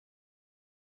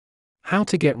How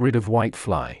to get rid of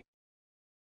whitefly.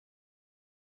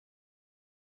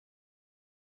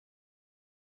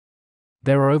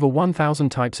 There are over 1,000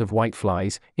 types of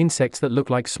whiteflies, insects that look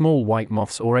like small white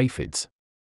moths or aphids.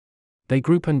 They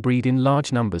group and breed in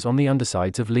large numbers on the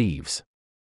undersides of leaves.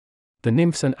 The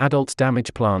nymphs and adults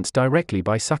damage plants directly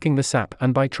by sucking the sap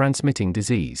and by transmitting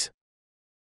disease.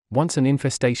 Once an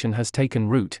infestation has taken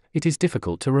root, it is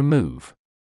difficult to remove.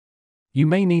 You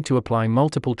may need to apply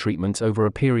multiple treatments over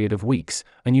a period of weeks,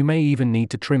 and you may even need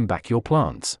to trim back your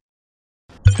plants.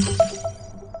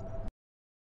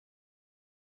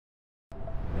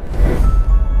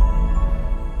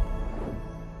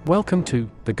 Welcome to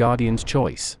The Guardian's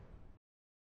Choice.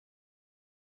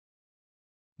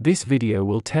 This video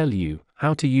will tell you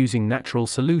how to using natural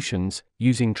solutions,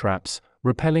 using traps,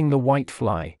 repelling the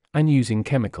whitefly, and using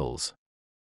chemicals.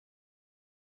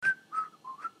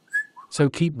 So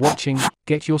keep watching,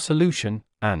 get your solution,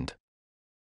 and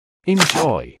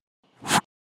enjoy.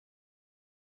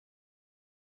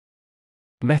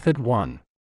 Method 1.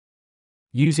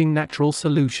 Using natural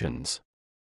solutions.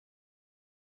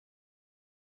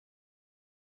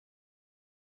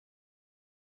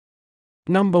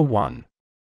 Number 1.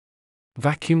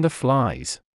 Vacuum the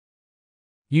flies.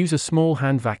 Use a small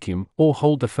hand vacuum, or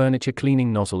hold the furniture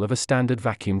cleaning nozzle of a standard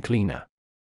vacuum cleaner.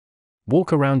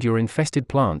 Walk around your infested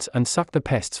plants and suck the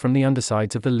pests from the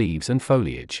undersides of the leaves and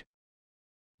foliage.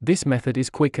 This method is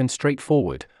quick and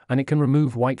straightforward, and it can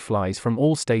remove whiteflies from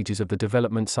all stages of the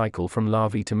development cycle from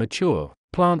larvae to mature,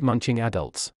 plant-munching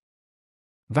adults.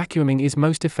 Vacuuming is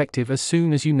most effective as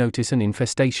soon as you notice an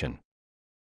infestation.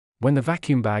 When the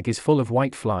vacuum bag is full of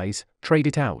whiteflies, trade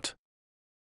it out.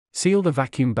 Seal the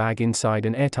vacuum bag inside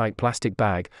an airtight plastic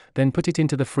bag, then put it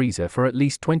into the freezer for at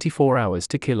least 24 hours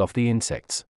to kill off the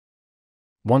insects.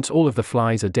 Once all of the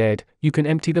flies are dead, you can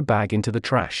empty the bag into the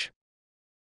trash.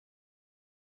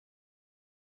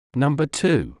 Number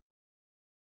 2.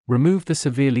 Remove the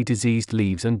severely diseased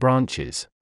leaves and branches.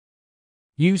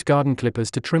 Use garden clippers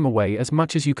to trim away as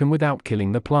much as you can without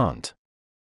killing the plant.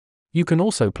 You can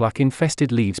also pluck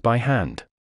infested leaves by hand.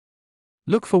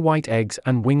 Look for white eggs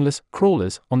and wingless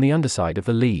crawlers on the underside of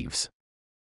the leaves.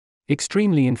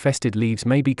 Extremely infested leaves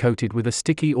may be coated with a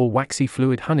sticky or waxy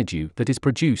fluid honeydew that is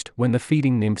produced when the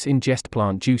feeding nymphs ingest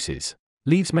plant juices.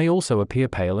 Leaves may also appear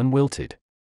pale and wilted.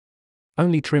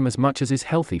 Only trim as much as is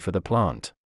healthy for the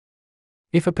plant.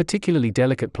 If a particularly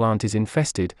delicate plant is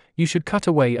infested, you should cut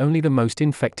away only the most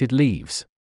infected leaves.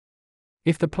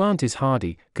 If the plant is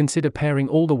hardy, consider paring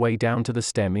all the way down to the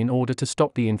stem in order to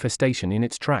stop the infestation in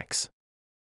its tracks.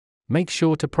 Make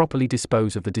sure to properly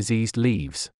dispose of the diseased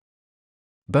leaves.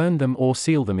 Burn them or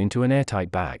seal them into an airtight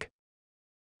bag.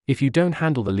 If you don't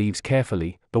handle the leaves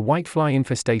carefully, the whitefly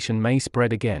infestation may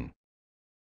spread again.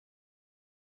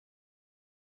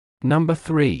 Number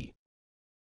 3.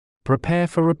 Prepare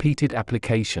for repeated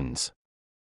applications.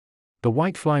 The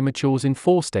whitefly matures in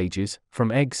 4 stages,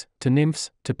 from eggs, to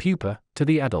nymphs, to pupa, to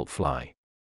the adult fly.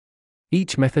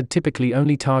 Each method typically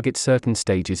only targets certain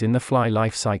stages in the fly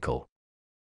life cycle.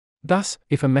 Thus,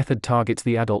 if a method targets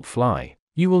the adult fly,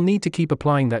 you will need to keep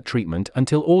applying that treatment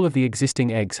until all of the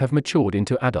existing eggs have matured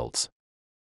into adults.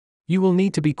 You will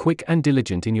need to be quick and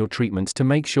diligent in your treatments to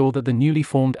make sure that the newly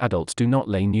formed adults do not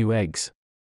lay new eggs.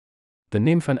 The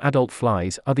nymph and adult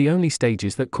flies are the only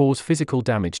stages that cause physical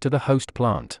damage to the host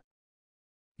plant.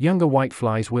 Younger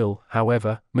whiteflies will,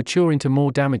 however, mature into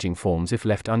more damaging forms if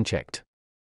left unchecked.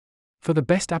 For the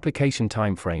best application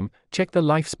timeframe, check the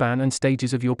lifespan and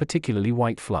stages of your particularly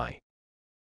whitefly.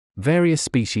 Various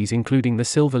species including the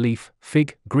silverleaf,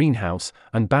 fig, greenhouse,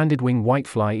 and banded wing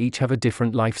whitefly each have a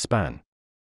different lifespan.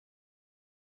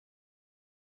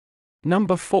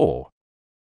 Number 4.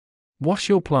 Wash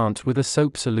your plants with a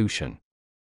soap solution.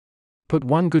 Put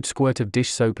 1 good squirt of dish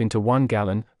soap into 1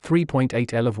 gallon, 3.8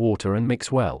 ml of water and mix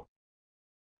well.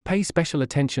 Pay special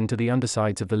attention to the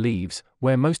undersides of the leaves,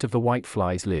 where most of the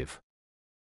whiteflies live.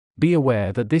 Be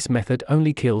aware that this method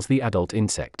only kills the adult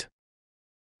insect.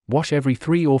 Wash every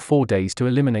 3 or 4 days to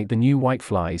eliminate the new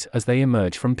whiteflies as they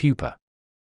emerge from pupa.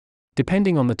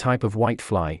 Depending on the type of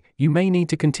whitefly, you may need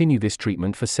to continue this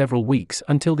treatment for several weeks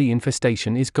until the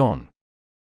infestation is gone.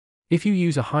 If you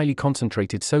use a highly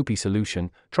concentrated soapy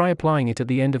solution, try applying it at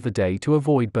the end of the day to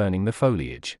avoid burning the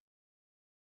foliage.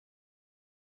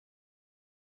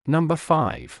 Number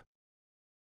 5.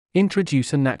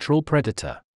 Introduce a natural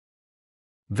predator.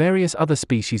 Various other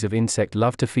species of insect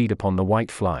love to feed upon the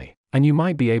whitefly, and you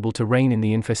might be able to rein in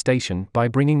the infestation by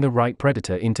bringing the right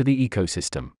predator into the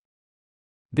ecosystem.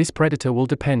 This predator will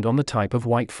depend on the type of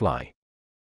whitefly.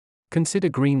 Consider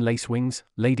green lacewings,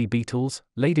 lady beetles,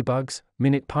 ladybugs,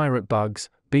 minute pirate bugs,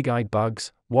 big-eyed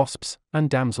bugs, wasps, and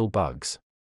damsel bugs.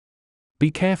 Be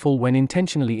careful when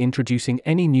intentionally introducing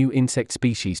any new insect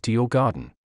species to your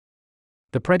garden.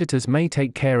 The predators may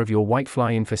take care of your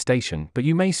whitefly infestation, but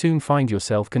you may soon find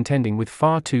yourself contending with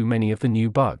far too many of the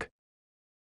new bug.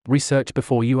 Research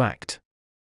before you act.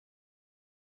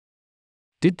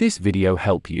 Did this video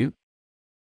help you?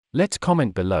 Let's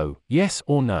comment below, yes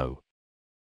or no.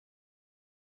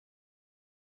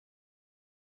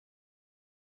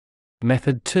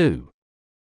 Method 2.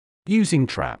 Using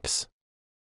traps.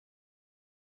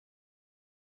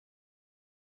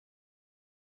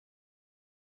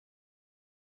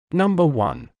 Number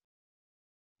 1.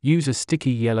 Use a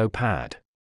sticky yellow pad.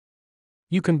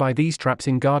 You can buy these traps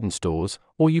in garden stores,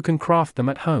 or you can craft them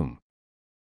at home.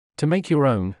 To make your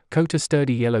own, coat a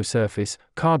sturdy yellow surface,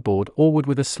 cardboard or wood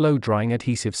with a slow-drying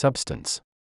adhesive substance.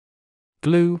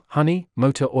 Glue, honey,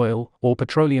 motor oil, or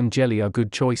petroleum jelly are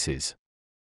good choices.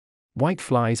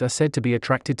 Whiteflies are said to be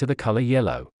attracted to the color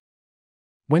yellow.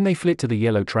 When they flit to the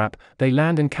yellow trap, they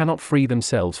land and cannot free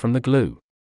themselves from the glue.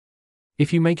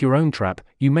 If you make your own trap,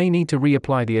 you may need to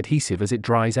reapply the adhesive as it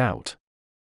dries out.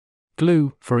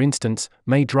 Glue, for instance,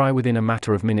 may dry within a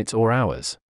matter of minutes or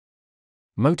hours.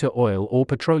 Motor oil or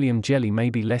petroleum jelly may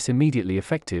be less immediately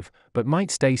effective, but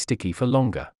might stay sticky for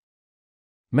longer.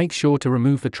 Make sure to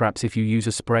remove the traps if you use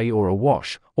a spray or a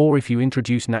wash, or if you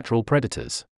introduce natural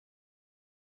predators.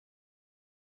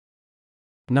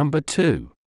 Number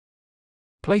 2.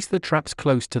 Place the traps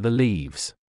close to the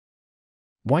leaves.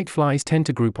 Whiteflies tend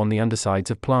to group on the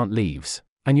undersides of plant leaves,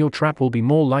 and your trap will be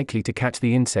more likely to catch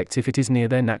the insects if it is near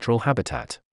their natural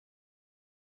habitat.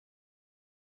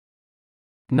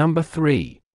 Number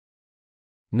 3.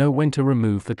 Know when to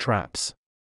remove the traps.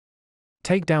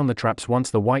 Take down the traps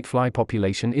once the whitefly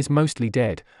population is mostly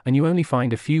dead, and you only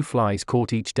find a few flies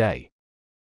caught each day.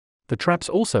 The traps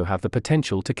also have the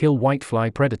potential to kill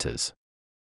whitefly predators.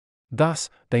 Thus,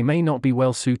 they may not be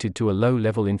well suited to a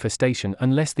low-level infestation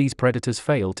unless these predators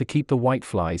fail to keep the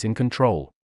whiteflies in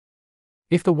control.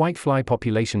 If the whitefly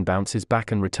population bounces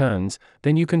back and returns,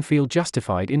 then you can feel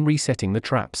justified in resetting the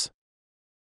traps.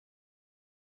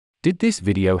 Did this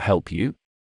video help you?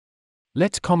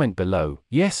 Let's comment below,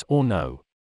 yes or no.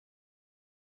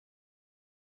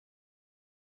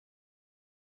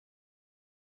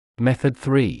 Method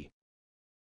 3.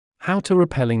 How to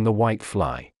repelling the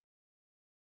whitefly.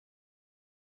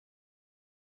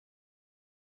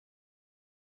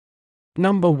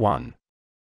 Number 1.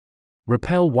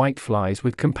 Repel whiteflies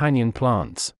with companion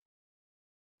plants.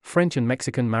 French and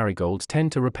Mexican marigolds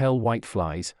tend to repel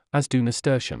whiteflies, as do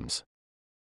nasturtiums.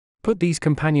 Put these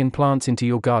companion plants into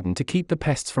your garden to keep the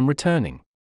pests from returning.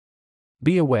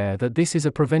 Be aware that this is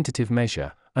a preventative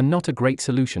measure, and not a great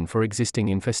solution for existing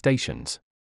infestations.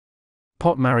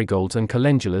 Pot marigolds and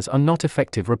calendulas are not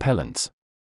effective repellents.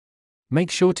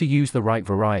 Make sure to use the right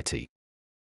variety.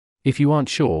 If you aren't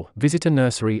sure, visit a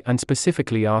nursery and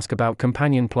specifically ask about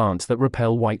companion plants that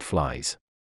repel whiteflies.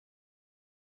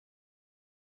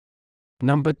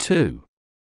 Number 2.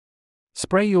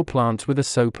 Spray your plants with a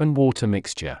soap and water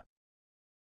mixture.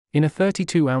 In a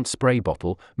 32-ounce spray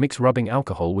bottle, mix rubbing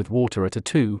alcohol with water at a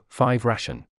 2:5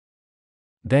 ration.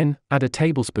 Then, add a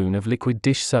tablespoon of liquid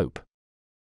dish soap.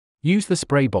 Use the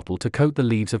spray bottle to coat the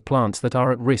leaves of plants that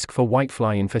are at risk for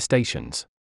whitefly infestations.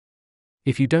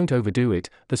 If you don't overdo it,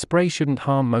 the spray shouldn't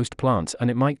harm most plants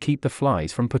and it might keep the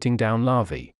flies from putting down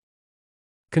larvae.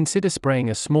 Consider spraying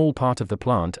a small part of the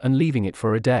plant and leaving it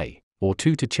for a day or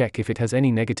two to check if it has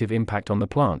any negative impact on the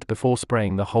plant before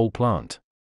spraying the whole plant.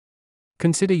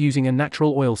 Consider using a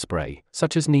natural oil spray,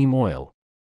 such as neem oil.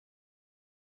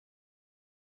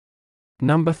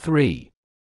 Number 3.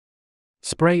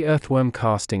 Spray earthworm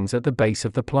castings at the base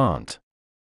of the plant.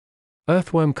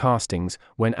 Earthworm castings,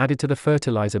 when added to the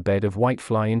fertilizer bed of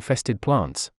whitefly-infested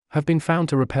plants, have been found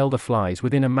to repel the flies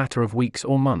within a matter of weeks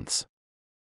or months.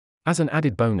 As an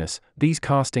added bonus, these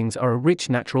castings are a rich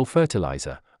natural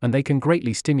fertilizer, and they can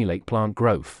greatly stimulate plant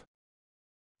growth.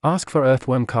 Ask for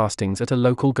earthworm castings at a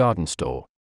local garden store.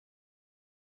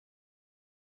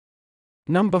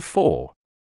 Number 4.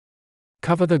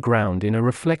 Cover the ground in a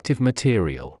reflective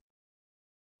material.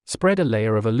 Spread a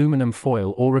layer of aluminum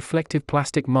foil or reflective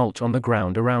plastic mulch on the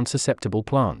ground around susceptible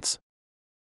plants.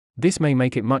 This may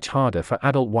make it much harder for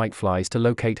adult whiteflies to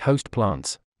locate host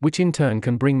plants, which in turn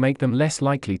can make them less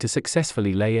likely to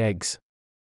successfully lay eggs.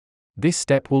 This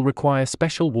step will require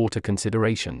special water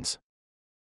considerations.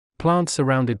 Plants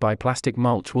surrounded by plastic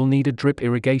mulch will need a drip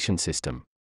irrigation system.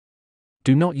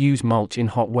 Do not use mulch in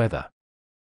hot weather.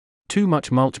 Too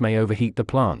much mulch may overheat the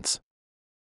plants.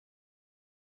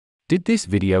 Did this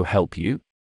video help you?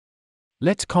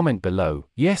 Let's comment below,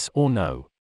 yes or no.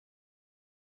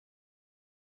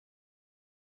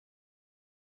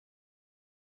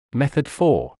 Method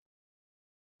 4.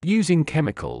 Using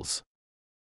chemicals.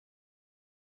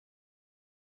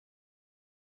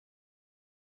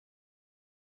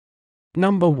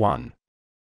 Number 1.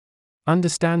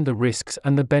 Understand the risks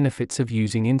and the benefits of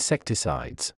using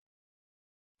insecticides.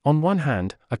 On one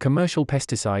hand, a commercial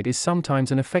pesticide is sometimes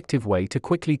an effective way to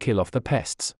quickly kill off the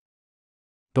pests.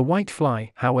 The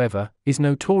whitefly, however, is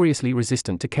notoriously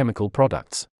resistant to chemical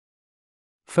products.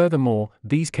 Furthermore,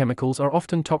 these chemicals are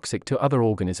often toxic to other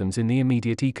organisms in the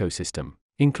immediate ecosystem,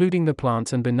 including the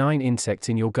plants and benign insects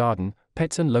in your garden,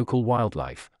 pets and local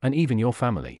wildlife, and even your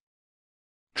family.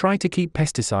 Try to keep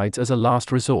pesticides as a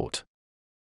last resort.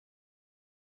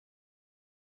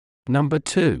 Number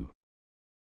 2.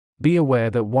 Be aware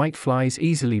that whiteflies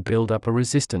easily build up a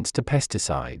resistance to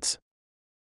pesticides.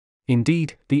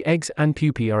 Indeed, the eggs and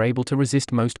pupae are able to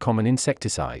resist most common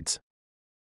insecticides.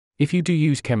 If you do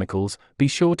use chemicals, be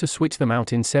sure to switch them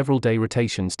out in several-day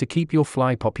rotations to keep your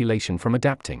fly population from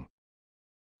adapting.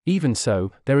 Even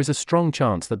so, there is a strong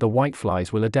chance that the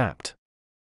whiteflies will adapt.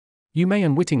 You may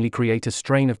unwittingly create a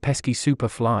strain of pesky super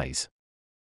flies.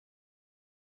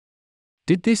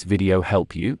 Did this video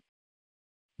help you?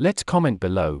 Let's comment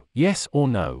below, yes or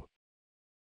no.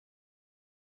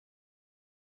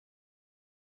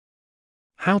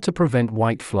 How to prevent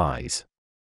whiteflies.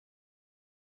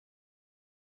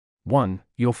 1.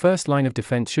 Your first line of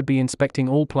defense should be inspecting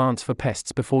all plants for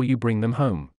pests before you bring them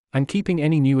home, and keeping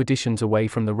any new additions away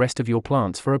from the rest of your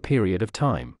plants for a period of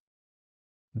time.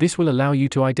 This will allow you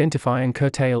to identify and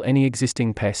curtail any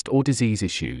existing pest or disease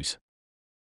issues.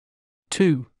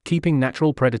 2. Keeping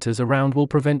natural predators around will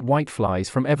prevent whiteflies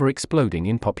from ever exploding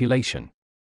in population.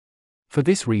 For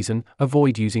this reason,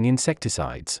 avoid using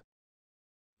insecticides.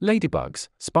 Ladybugs,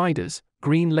 spiders,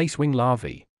 green lacewing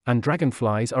larvae, and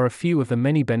dragonflies are a few of the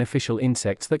many beneficial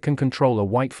insects that can control a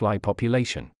whitefly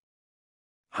population.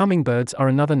 Hummingbirds are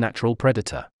another natural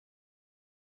predator.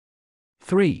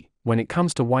 3. When it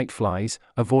comes to whiteflies,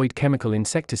 avoid chemical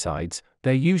insecticides.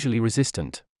 They're usually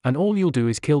resistant, and all you'll do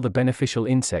is kill the beneficial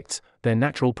insects, their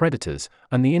natural predators,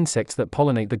 and the insects that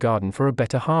pollinate the garden for a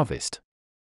better harvest.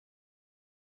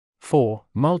 4.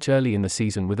 Mulch early in the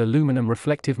season with aluminum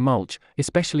reflective mulch,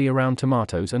 especially around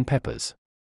tomatoes and peppers.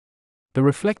 The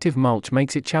reflective mulch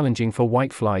makes it challenging for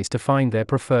whiteflies to find their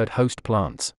preferred host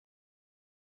plants.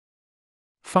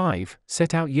 5.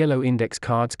 Set out yellow index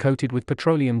cards coated with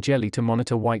petroleum jelly to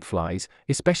monitor whiteflies,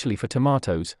 especially for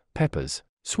tomatoes, peppers,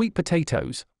 sweet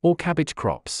potatoes, or cabbage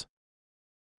crops.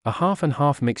 A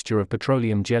half-and-half mixture of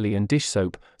petroleum jelly and dish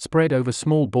soap, spread over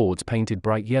small boards painted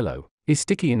bright yellow, is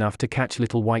sticky enough to catch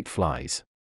little whiteflies.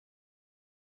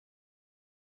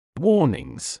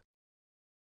 Warnings.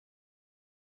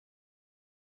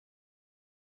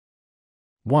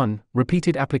 1.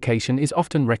 Repeated application is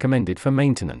often recommended for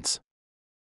maintenance.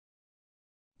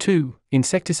 2.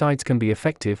 Insecticides can be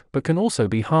effective but can also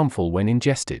be harmful when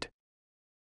ingested.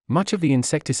 Much of the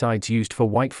insecticides used for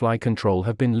whitefly control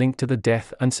have been linked to the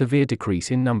death and severe decrease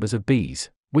in numbers of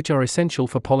bees, which are essential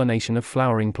for pollination of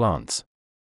flowering plants.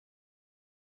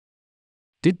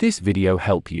 Did this video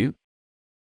help you?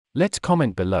 Let's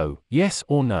comment below, yes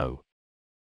or no.